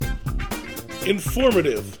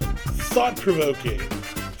Informative, thought-provoking,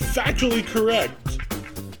 factually correct.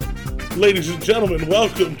 Ladies and gentlemen,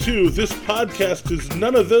 welcome to This Podcast Is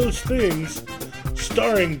None of Those Things,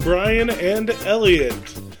 starring Brian and Elliot.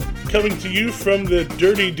 Coming to you from the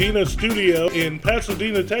Dirty Dina studio in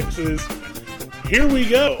Pasadena, Texas. Here we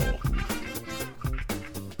go.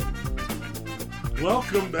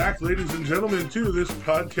 Welcome back, ladies and gentlemen, to This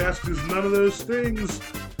Podcast Is None of Those Things.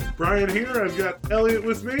 Brian here. I've got Elliot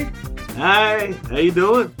with me. Hi. How you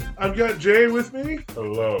doing? I've got Jay with me.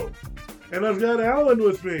 Hello. And I've got Alan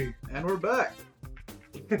with me. And we're back.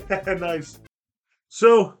 Nice.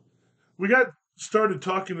 So, we got started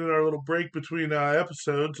talking in our little break between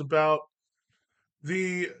episodes about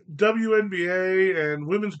the WNBA and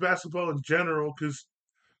women's basketball in general, because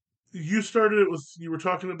you started it with, you were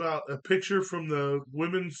talking about a picture from the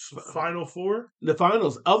women's Final Four? The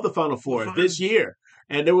finals of the Final Four this year.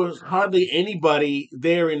 And there was hardly anybody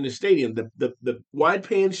there in the stadium. The wide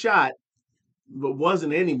pan shot, but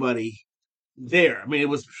wasn't anybody there. I mean, it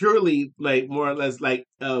was purely like more or less like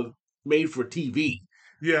made for TV.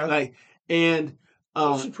 Yeah. It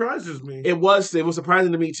surprises me. It was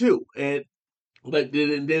surprising to me too. And but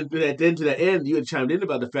then to that end, you had chimed in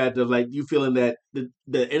about the fact of like you feeling that the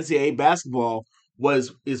NCAA basketball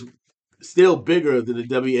is still bigger than the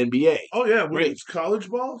WNBA. Oh yeah, women's college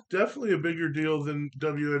ball definitely a bigger deal than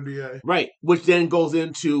WNBA. Right, which then goes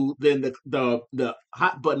into then the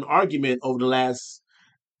hot button argument over the last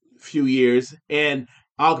few years, and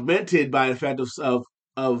augmented by the fact of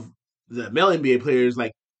the male NBA players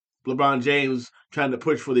like LeBron James trying to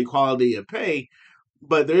push for the equality of pay.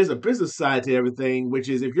 But there is a business side to everything, which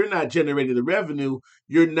is if you're not generating the revenue,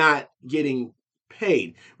 you're not getting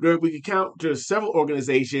paid. We can count to several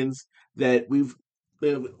organizations that the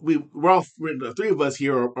three of us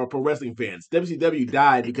here are pro wrestling fans. WCW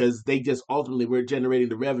died because they just ultimately were generating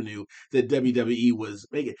the revenue that WWE was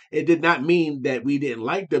making. It did not mean that we didn't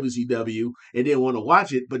like WCW and didn't want to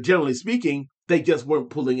watch it, but generally speaking, they just weren't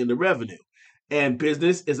pulling in the revenue. And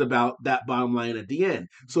business is about that bottom line at the end.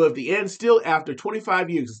 So if the end still after 25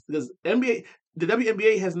 years, because the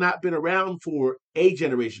WNBA has not been around for a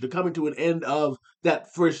generation to come to an end of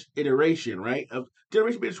that first iteration, right? Of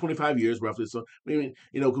generation been 25 years roughly. So I mean,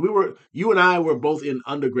 because you and I were both in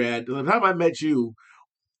undergrad. By the time I met you,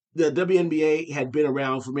 the WNBA had been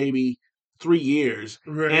around for maybe 3 years,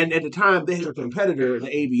 right. And at the time they had a competitor in the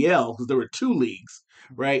ABL because there were two leagues,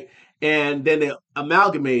 right? And then they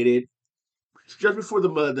amalgamated just before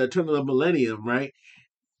the turn of the millennium, right?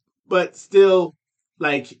 But still,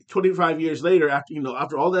 like 25 years later,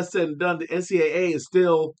 after all that's said and done, the NCAA is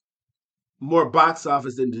still more box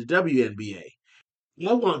office than the WNBA.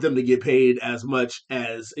 I want them to get paid as much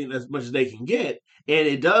as they can get, and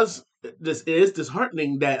it is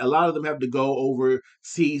disheartening that a lot of them have to go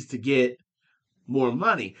overseas to get more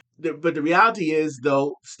money. But the reality is,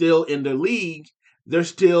 though, still in the league, they're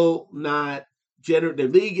still not. The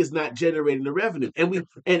league is not generating the revenue, and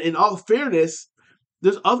in all fairness,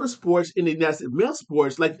 there's other sports in the United States, male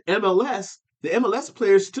sports like MLS. The MLS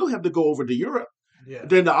players still have to go over to Europe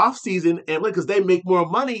during the off season, and because they make more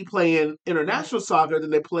money playing international soccer than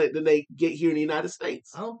they get here in the United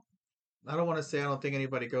States. I don't want to say I don't think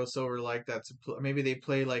anybody goes over like that. Maybe they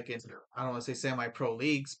play like in, I don't want to say semi-pro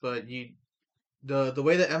leagues, but the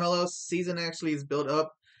way the MLS season actually is built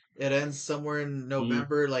up. It ends somewhere in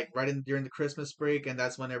November, like during the Christmas break, and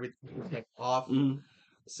that's when everything is off. Mm-hmm.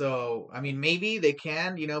 So, I mean, maybe they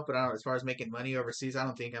can, but I don't know, as far as making money overseas, I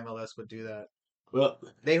don't think MLS would do that. Well,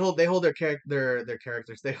 they hold their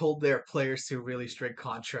characters. They hold their players to really strict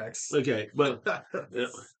contracts. Okay, but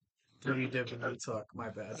Dirty Dippin' talk. My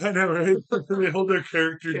bad. I know, right? They hold their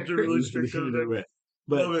characters to really strict contracts.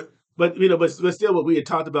 But still, what we had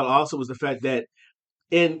talked about also was the fact that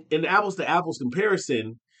in apples to apples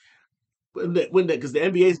comparison. Because the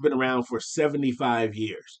NBA has been around for 75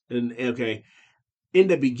 years. And okay, in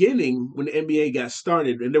the beginning, when the NBA got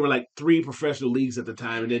started, and there were like 3 professional leagues at the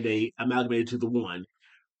time, and then they amalgamated to the one.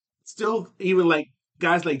 Still, even like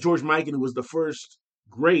guys like George Mikan, who was the first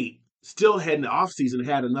great, still had in the offseason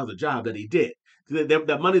had another job that he did.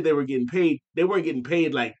 The money they were getting paid, they weren't getting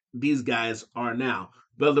paid like these guys are now.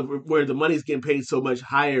 But where the money's getting paid so much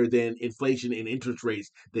higher than inflation and interest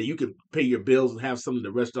rates that you could pay your bills and have something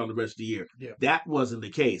to rest on the rest of the year. Yeah. That wasn't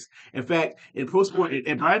the case. In fact, in pro sport,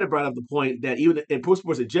 and Brian brought up the point that even in pro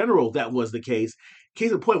sports in general, that was the case.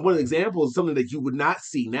 Case in point, one of the examples is something that you would not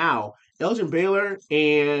see now. Elgin Baylor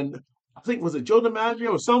and I think was it Joe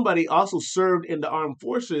DiMaggio or somebody also served in the armed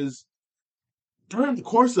forces during the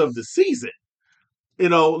course of the season. There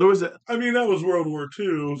was that was World War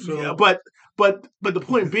II. So yeah, but but the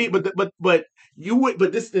point being, but you would,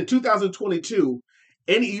 but this in 2022,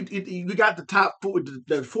 you got the top four,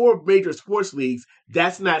 the four major sports leagues.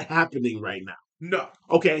 That's not happening right now. No.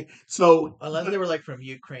 Okay, so Unless they were like from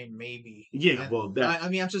Ukraine, maybe. yeah, And well, that I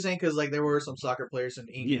mean, I'm just saying because like there were some soccer players in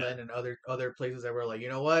yeah, England and other places that were like, you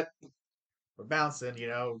know what, we're bouncing.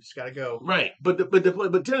 Just gotta go. right. But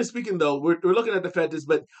generally speaking, though, we're looking at the fact is,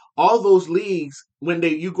 but all those leagues when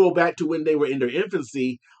you go back to when they were in their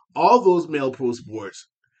infancy, all those male pro sports.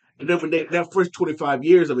 And then when that first 25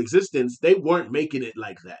 years of existence, they weren't making it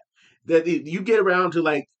like that. That you get around to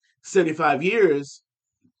like 75 years,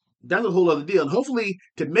 that's a whole other deal. And hopefully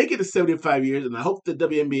to make it to 75 years, and I hope the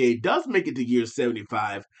WNBA does make it to year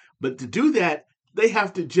 75, but to do that, they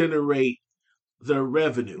have to generate the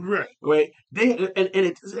revenue. Right. Right?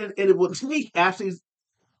 It will take actually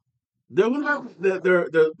they're gonna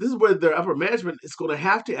this is where their upper management is gonna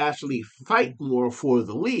have to actually fight more for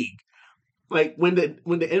the league. Like when the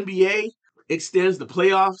NBA extends the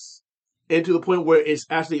playoffs and to the point where it's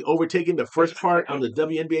actually overtaking the first part of the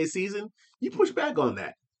WNBA season, you push back on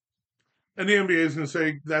that. And the NBA is going to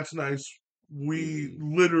say, that's nice. We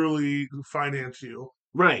literally finance you.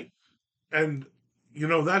 Right. And,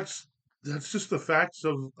 that's just the facts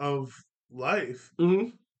of life. Mm-hmm.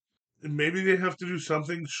 And maybe they have to do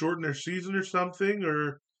something, shorten their season or something,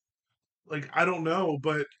 or I don't know,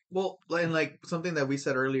 but Well, and like something that we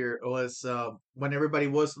said earlier was when everybody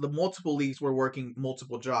was the multiple leagues were working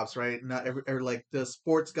multiple jobs, right? Not like the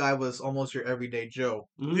sports guy was almost your everyday Joe.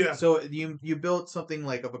 Mm-hmm. yeah. So you built something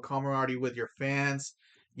like of a camaraderie with your fans.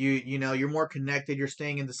 You're more connected. You're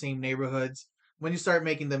staying in the same neighborhoods. When you start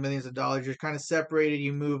making the millions of dollars, you're kind of separated.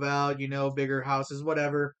 You move out. Bigger houses,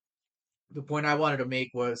 whatever. The point I wanted to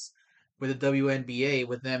make was with the WNBA,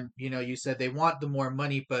 with them. You said they want the more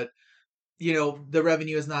money, but the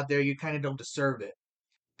revenue is not there. You kind of don't deserve it.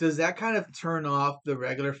 Does that kind of turn off the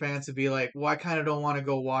regular fans to be like, well, I kind of don't want to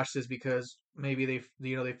go watch this because maybe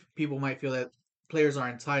people might feel that players are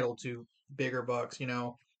entitled to bigger bucks.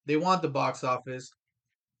 They want the box office.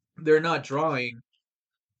 They're not drawing.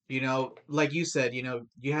 Like you said,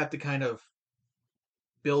 you have to kind of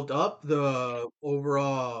build up the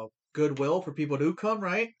overall goodwill for people to come,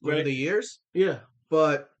 right? Over Right. the years. Yeah.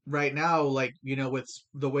 But right now, like, with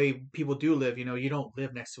the way people do live, you don't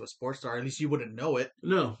live next to a sports star. At least you wouldn't know it,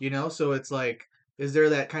 No. So it's like, is there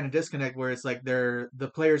that kind of disconnect where it's like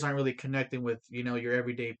the players aren't really connecting with, your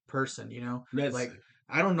everyday person, That's Like,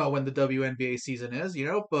 I don't know when the WNBA season is,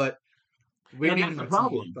 but we And need that's the to see,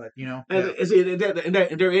 problem. but, and, yeah.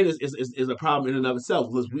 and therein is a problem in and of itself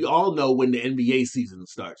because we all know when the NBA season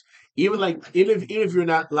starts. Even if you're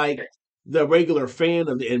not like the regular fan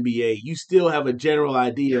of the NBA, you still have a general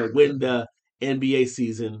idea when the NBA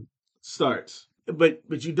season starts. But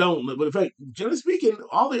you don't. But in fact, generally speaking,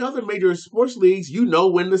 all the other major sports leagues, you know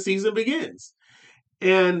when the season begins,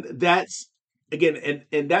 and that's again,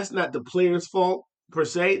 and that's not the players' fault per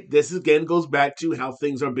se. This again goes back to how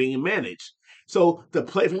things are being managed. So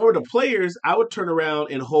if I were the players, I would turn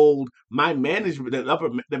around and hold my management,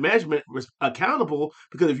 the management accountable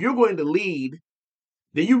because if you're going to lead,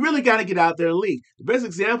 then you really got to get out there and lead. The best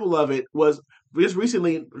example of it was just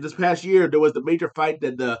recently, this past year, there was the major fight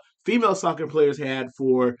that the female soccer players had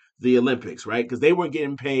for the Olympics, right? Because they weren't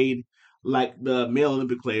getting paid like the male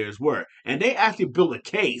Olympic players were. And they actually built a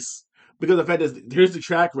case because of the fact that here's the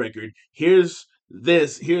track record, here's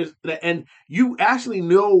this, here's that, and you actually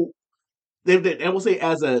know I will say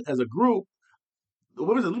as a group, the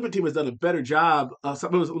women's Olympic team has done a better job.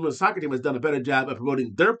 Women's soccer team has done a better job of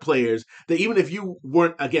promoting their players. That even if you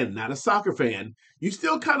weren't, again, not a soccer fan, you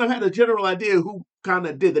still kind of had a general idea who kind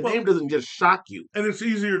of did. The name doesn't just shock you, and it's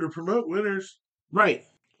easier to promote winners, right?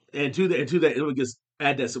 And to that, it would just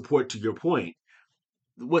add that support to your point.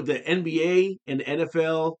 What the NBA and the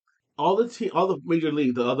NFL, all the major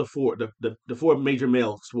leagues, the other four, the four major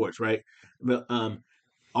male sports, right?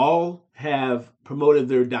 All have promoted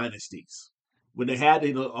their dynasties. When they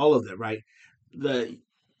had all of them, right? The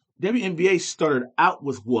WNBA started out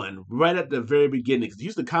with one right at the very beginning. Because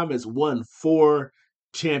Houston Comets won 4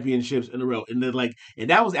 championships in a row, and then and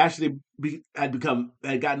that was actually had gotten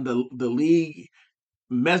the league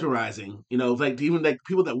mesmerizing. Even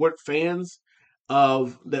people that weren't fans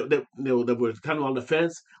of that were kind of on the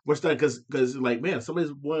fence were starting because man,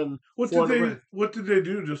 somebody's won. What did they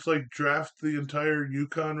do? Just draft the entire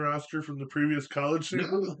UConn roster from the previous college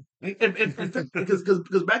season?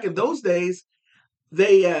 Because back in those days,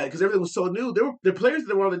 they because everything was so new, the players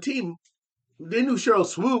that were on the team, they knew Cheryl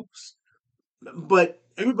Swoops, but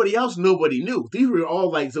everybody else nobody knew. These were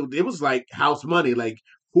all so it was like house money. Like,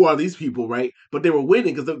 who are these people, right? But they were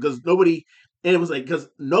winning because nobody. And it was like, because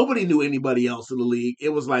nobody knew anybody else in the league. It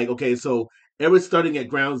was like, okay, so everyone's starting at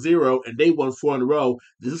ground zero and they won 4 in a row.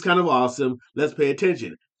 This is kind of awesome. Let's pay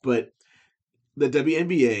attention. But the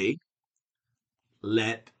WNBA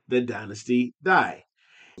let the dynasty die.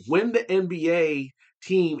 When the NBA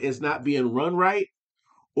team is not being run right,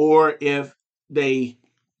 or if they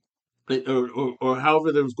or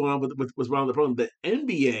however that was going on with what's wrong with the program, the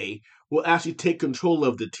NBA will actually take control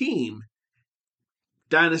of the team,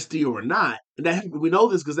 dynasty or not. And that we know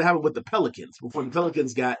this because it happened with the Pelicans before the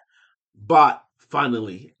Pelicans got bought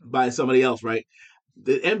finally by somebody else, right?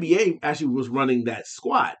 The NBA actually was running that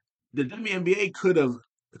squad. The WNBA could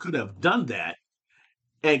have done that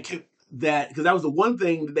and kept that because that was the one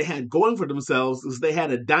thing that they had going for themselves is they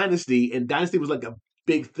had a dynasty, and dynasty was like a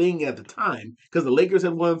big thing at the time because the Lakers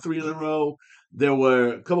had won 3 in a row. There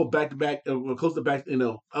were a couple back-to-back, close to back,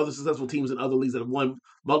 other successful teams in other leagues that have won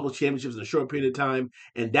multiple championships in a short period of time,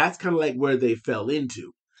 and that's kind of like where they fell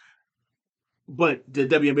into. But the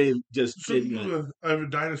WNBA just So I have a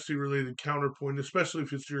dynasty-related counterpoint, especially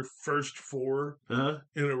if it's your first 4 uh-huh.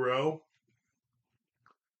 in a row.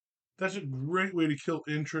 That's a great way to kill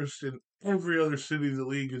interest in every other city the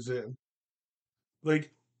league is in.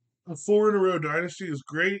 Like, a 4 in a row dynasty is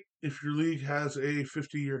great if your league has a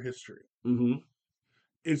 50-year history. Mm-hmm.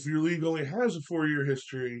 If your league only has a 4-year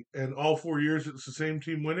history and all 4 years it's the same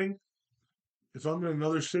team winning, if I'm in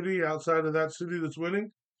another city outside of that city that's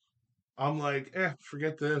winning, I'm like,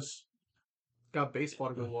 forget this. Got baseball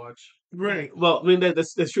to go watch. Right. Well, I mean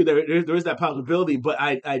that's true. There is that possibility, but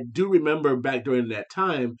I do remember back during that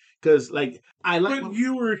time because But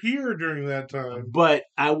you were here during that time. but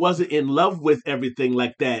I wasn't in love with everything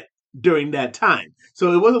like that during that time.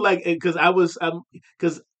 So it wasn't like because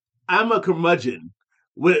I'm a curmudgeon.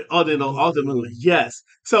 With ultimately, yes.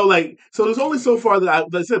 So there's only so far that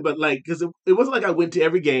I said, but because it wasn't like I went to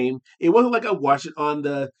every game. It wasn't like I watched it on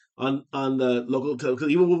the local because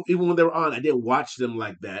even when they were on, I didn't watch them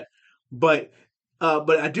like that. But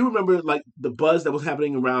I do remember like the buzz that was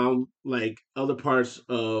happening around like other parts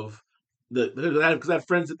of because I have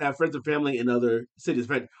friends and family in other cities. In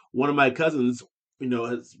fact, one of my cousins,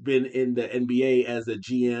 has been in the NBA as a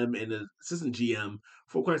GM and an assistant GM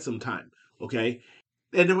for quite some time. Okay,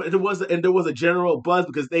 and there was a general buzz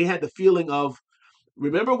because they had the feeling of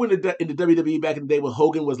remember when in the WWE back in the day when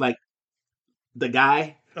Hogan was like the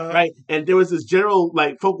guy, right? And there was this general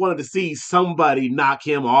like folk wanted to see somebody knock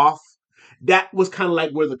him off. That was kind of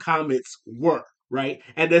like where the Comets were, right?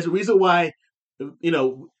 And there's a reason why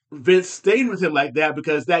Vince stayed with him like that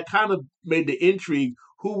because that kind of made the intrigue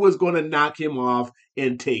who was going to knock him off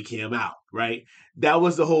and take him out, right? That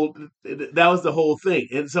was the whole thing.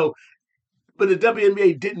 And so but the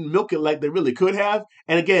WNBA didn't milk it like they really could have.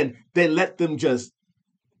 And again, they let them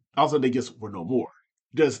they just were no more.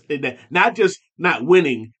 Not just not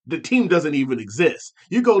winning, the team doesn't even exist.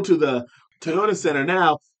 You go to the Toyota Center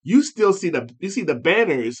now, you still see the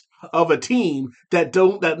banners of a team that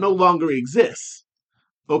no longer exists.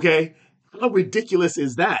 Okay? How ridiculous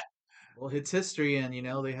is that? Well, it's history, and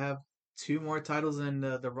they have 2 more titles than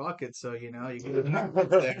the Rockets, so you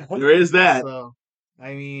there is that. So,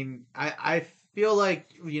 I mean, I feel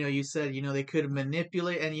like you said they could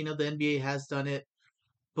manipulate, and the NBA has done it,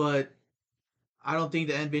 but I don't think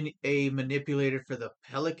the NBA manipulated for the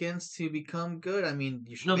Pelicans to become good. I mean,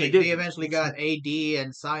 they eventually got AD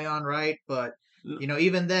and Zion right, but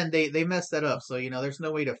even then they messed that up. So there's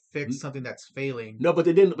no way to fix something that's failing. No, but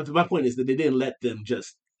they didn't. But my point is that they didn't let them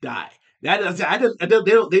just die. They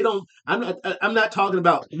don't. I'm not talking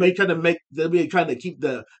about trying to keep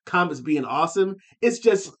the Comets being awesome. It's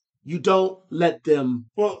just you don't let them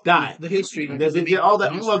die. The history, all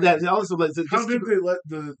of that. Also, how did they let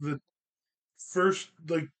the first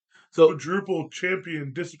quadruple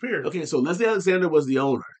champion disappear? Okay, so Leslie Alexander was the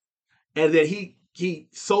owner, and then he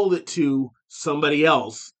sold it to somebody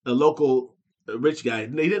else, a local rich guy.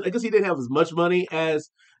 I guess he didn't have as much money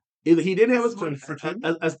as. Either he didn't have as much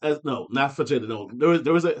as no, not Fertitta. No,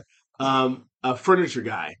 there was a furniture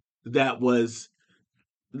guy that was.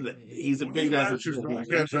 He's a big guy.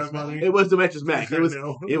 It was Demetrius Mack. It was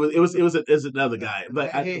another guy.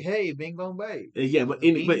 But hey, Bing Bong Bay. Yeah, but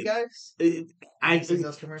guys.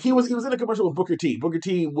 He was in a commercial with Booker T. Booker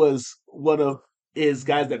T was one of his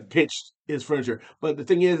guys that pitched his furniture. But the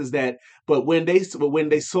thing is that when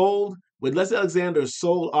Leslie Alexander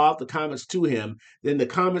sold off the Comets to him, then the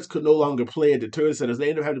Comets could no longer play at the Toyota Centers. They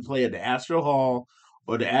ended up having to play at the Astro Hall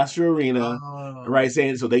or the Astro Arena, right?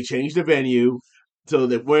 So they changed the venue. So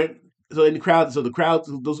they weren't. So in the crowd,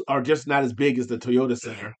 those are just not as big as the Toyota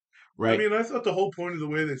Center, right? I mean, I thought the whole point of the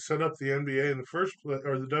way they set up the NBA in the first place,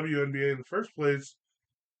 or the WNBA in the first place,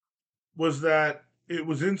 was that it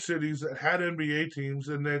was in cities that had NBA teams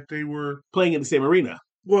and that they were Playing in the same arena.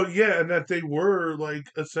 well, yeah, and that they were like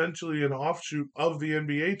essentially an offshoot of the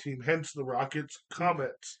NBA team, hence the Rockets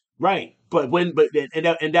Comets. Right. And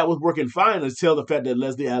that was working fine until the fact that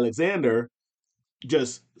Leslie Alexander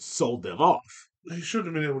just sold them off. They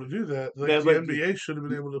shouldn't have been able to do that. Like That's the what NBA should have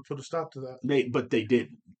been able to put a stop to that. they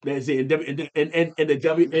didn't. That's it. And the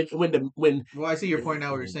W and when Well, I see your point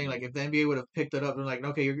now. Where you're saying like if the NBA would have picked it up and like,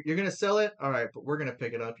 okay, you're gonna sell it, all right, but we're gonna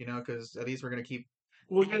pick it up, because at least we're gonna keep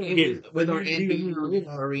Well, yeah, with our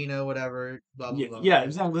arena, whatever, blah blah blah. yeah,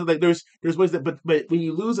 exactly. Like there's ways that, but when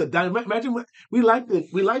you lose a dime, imagine what we like the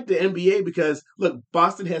NBA because look,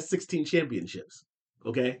 Boston has 16 championships.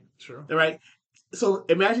 Okay, Sure. all right. So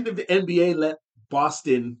imagine if the NBA let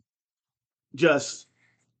Boston just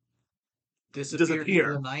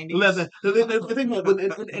disappear. In the 90s. The thing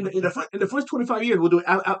about in the first 25 years, we'll do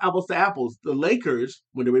apples to apples. The Lakers,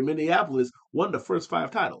 when they were in Minneapolis, won the first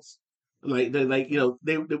 5 titles. Like they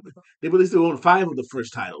released their own 5 of the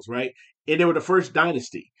first titles, right? And they were the first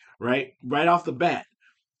dynasty, right off the bat.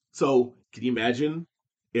 So can you imagine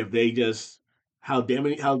if they just how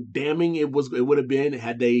damning it would have been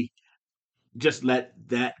had they just let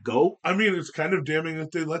that go? I mean, it's kind of damning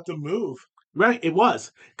that they let them move. Right, it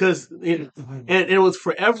was because and it was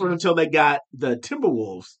forever until they got the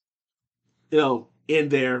Timberwolves, in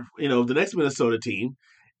there, the next Minnesota team,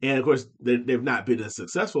 and of course they've not been as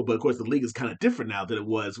successful. But of course, the league is kind of different now than it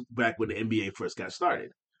was back when the NBA first got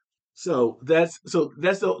started. So that's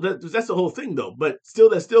the whole thing, though. But still,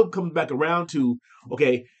 that still comes back around to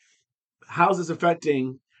okay, how's this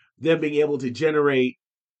affecting them being able to generate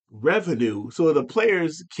revenue so the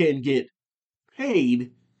players can get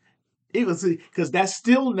paid? Because that's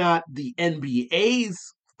still not the NBA's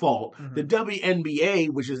fault. Mhm. The WNBA,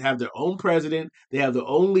 which is have their own president, they have their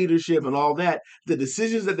own leadership and all that. The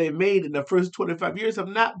decisions that they've made in the first 25 years have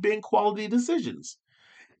not been quality decisions.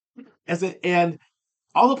 And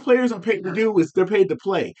all the players are paid to do is they're paid to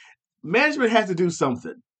play. Management has to do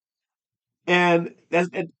something, and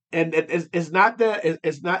it's not that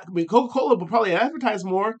it's not. I mean, Coca-Cola would probably advertise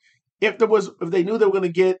more if they knew they were going to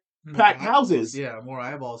get packed houses. Yeah, more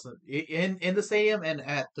eyeballs in the stadium and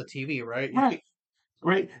at the TV, right?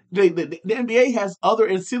 Right. The NBA has other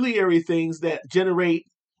ancillary things that generate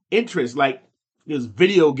interest, like there's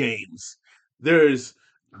video games, there's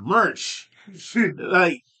merch,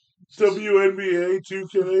 like WNBA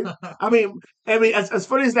 2K. I mean, as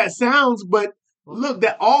funny as that sounds, but look,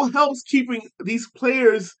 that all helps keeping these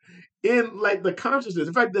players in like the consciousness.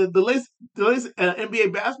 In fact, the latest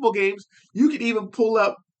NBA basketball games, you could even pull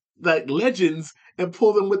up like legends and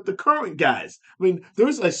pull them with the current guys. I mean,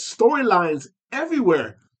 there's like storylines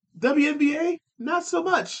everywhere. WNBA, not so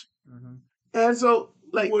much. Mm-hmm. And so,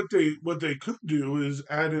 like, what they could do is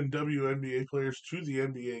add in WNBA players to the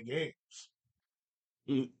NBA games.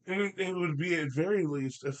 And it would be at very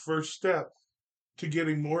least a first step to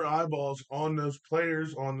getting more eyeballs on those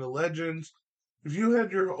players, on the legends. If you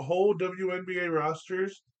had your whole WNBA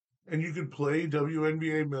rosters and you could play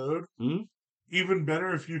WNBA mode, even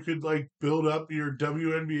better if you could like build up your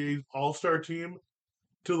WNBA All-Star team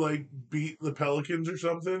to like beat the Pelicans or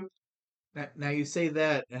something. Now you say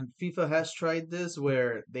that, and FIFA has tried this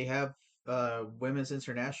where they have women's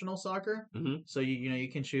international soccer. Mhm. So you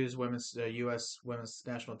can choose women's U.S. women's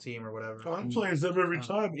national team or whatever. I'm playing them every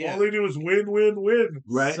time. Yeah. All they do is win, win, win.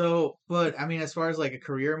 right? So, but I mean, as far as like a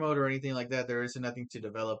career mode or anything like that, there isn't nothing to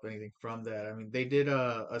develop anything from that. I mean, they did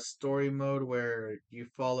a story mode where you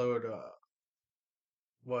followed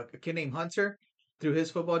a kid named Hunter through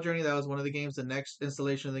his football journey. That was one of the games. The next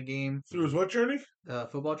installation of the game, Through his what journey?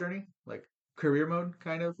 football journey, like career mode,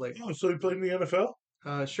 kind of like. Oh, so he played in the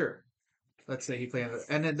NFL? Sure. Let's say he played,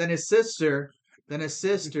 and then his sister.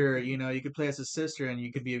 You could play as his sister, and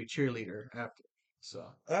you could be a cheerleader after. So,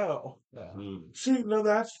 Oh. yeah. See, no,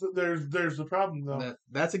 there's the problem though.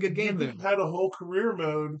 That's a good game You then. had a whole career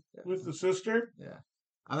mode Yeah. with the sister. Yeah.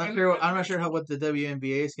 I'm not sure how what the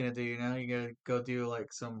WNBA is gonna do. You gotta go do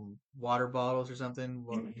like some water bottles or something.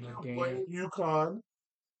 You play UConn,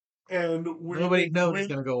 and Nobody's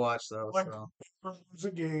gonna go watch those. like, So. lose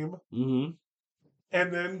a game, Mm-hmm.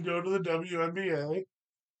 and then go to the WNBA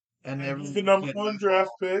And and be the number one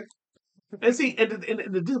draft pick. And see, and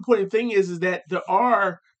the disappointing thing is that there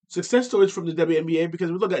are success stories from the WNBA because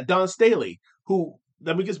we look at Dawn Staley, who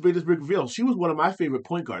let me just bring this big reveal. She was one of my favorite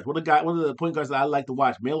point guards. One of the point guards that I like to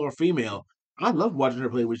watch, male or female. I loved watching her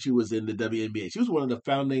play when she was in the WNBA. She was one of the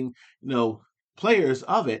founding, players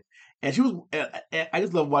of it, and she was. I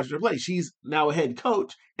just love watching her play. She's now a head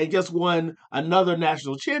coach and just won another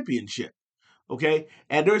national championship. Okay,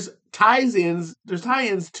 and there's tie-ins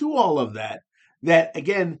to all of that. That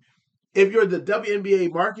again, if you're the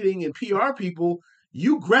WNBA marketing and PR people,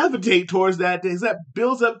 you gravitate towards that because that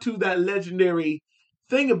builds up to that legendary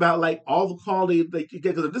thing about like all the quality they get.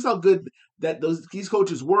 Because this is how good that these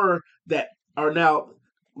coaches were that are now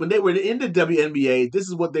when they were in the WNBA. This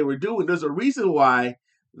is what they were doing. There's a reason why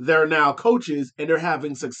they're now coaches and they're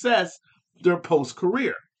having success their post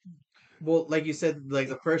career. Well, like you said, like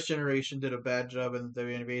the first generation did a bad job in the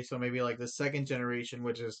WNBA, so maybe like the second generation,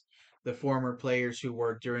 which is the former players who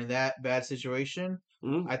were during that bad situation,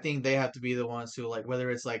 Mm-hmm. I think they have to be the ones who like whether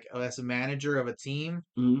it's like as a manager of a team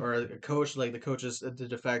Mm-hmm. or a coach, like the coach is the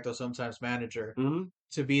de facto sometimes manager, Mm-hmm.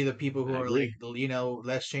 to be the people who I are agree. like,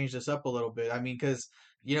 let's change this up a little bit. I mean, because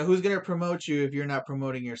who's gonna promote you if you're not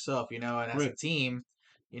promoting yourself, and as a Right. team.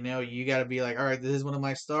 You got to be like, all right, this is one of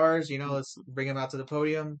my stars. Let's bring him out to the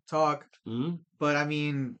podium, talk. Mm-hmm. But I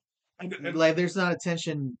mean, And like, there's not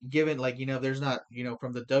attention given. Like, there's not,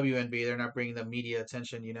 from the WNBA, they're not bringing the media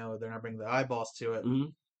attention. They're not bringing the eyeballs to it. Mm-hmm.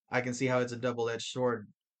 I can see how it's a double-edged sword.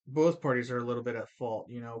 Both parties are a little bit at fault,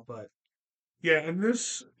 but yeah, and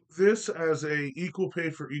this as a equal pay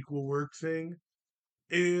for equal work thing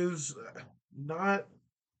is not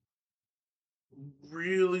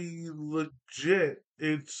really legit.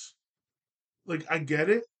 It's like I get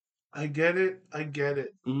it,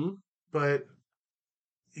 Mm-hmm. but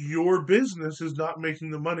your business is not making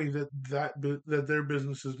the money that their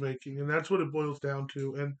business is making, and that's what it boils down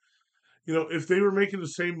to. And if they were making the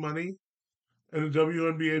same money and the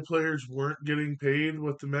WNBA players weren't getting paid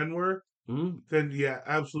what the men were, Mm-hmm. then yeah,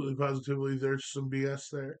 absolutely positively there's some BS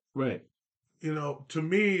there. Right. To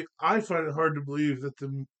me, I find it hard to believe that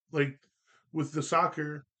with the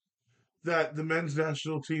soccer that the men's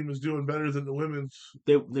national team is doing better than the women's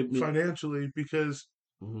They financially because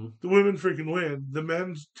mm-hmm. the women freaking win. The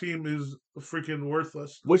men's team is freaking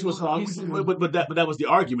worthless. Which was Well, but that was the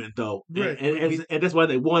argument though, Right. and that's why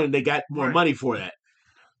they won and they got more Right. money for that.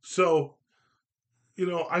 So,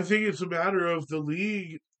 I think it's a matter of the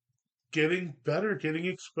league getting better, getting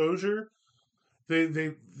exposure.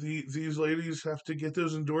 These ladies have to get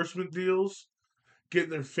those endorsement deals, getting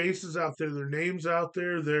their faces out there, their names out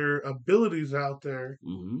there, their abilities out there.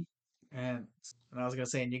 Mm-hmm. and I was gonna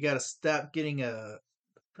say, and you got to stop getting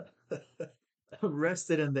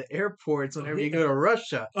arrested in the airports whenever you go to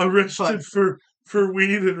Russia. Arrested for weed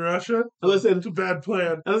in Russia. Listen, It's a bad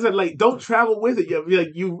plan. and I said, like, don't travel with it.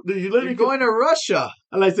 You literally You're going to Russia.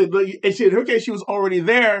 And I said, and in her case, she was already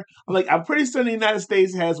there. I'm like, I'm pretty certain the United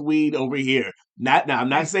States has weed over here. Not now. I'm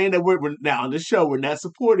not saying that we're now on this show. We're not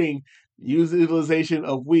supporting utilization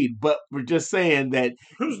of weed, but we're just saying that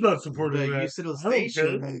Who's not supporting The that?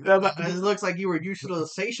 utilization. It looks like you were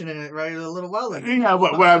utilization in it right a little while ago. Yeah,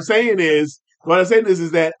 what I'm saying is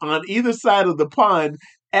that on either side of the pond,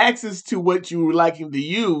 access to what you were liking to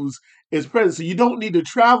use is present. So you don't need to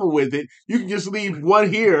travel with it. You can just leave one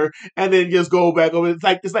here and then just go back over.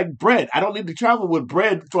 It's like bread. I don't need to travel with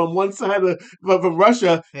bread from one side from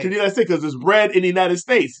Russia to the United States because there's bread in the United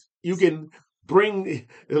States. You can bring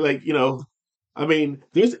I mean,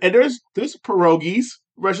 there's pierogies.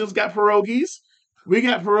 Russians got pierogies. We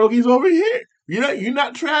got pierogies over here. You're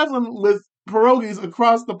not traveling with pierogies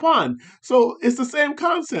across the pond. So it's the same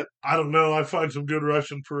concept. I don't know. I find some good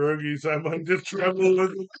Russian pierogies. I might just travel with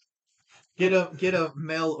them. Get a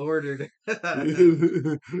mail ordered.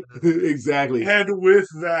 Exactly. And with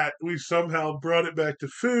that, we somehow brought it back to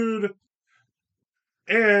food.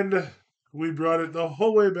 And we brought it the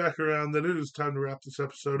whole way back around that it is time to wrap this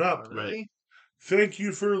episode up. Right. Thank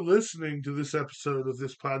you for listening to this episode of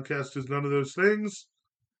This Podcast Is None of Those Things.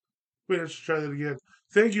 Wait, let's try that again.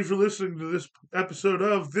 Thank you for listening to this episode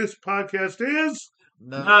of This Podcast Is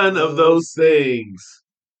None of those things.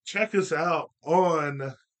 Check us out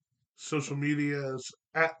on social medias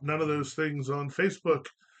at None of Those Things on Facebook.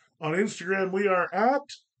 On Instagram, we are at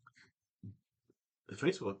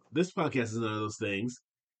Facebook. This podcast is none of those things.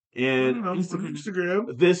 And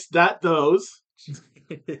Instagram. This.those.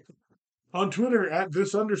 On Twitter at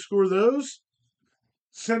this_those.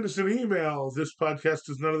 Send us an email. This podcast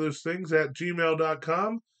is none of those things at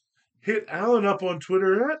gmail.com. Hit Alan up on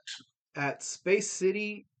Twitter at Space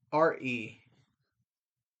City RE.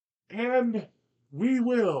 And we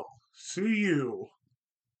will see you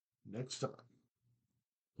next time.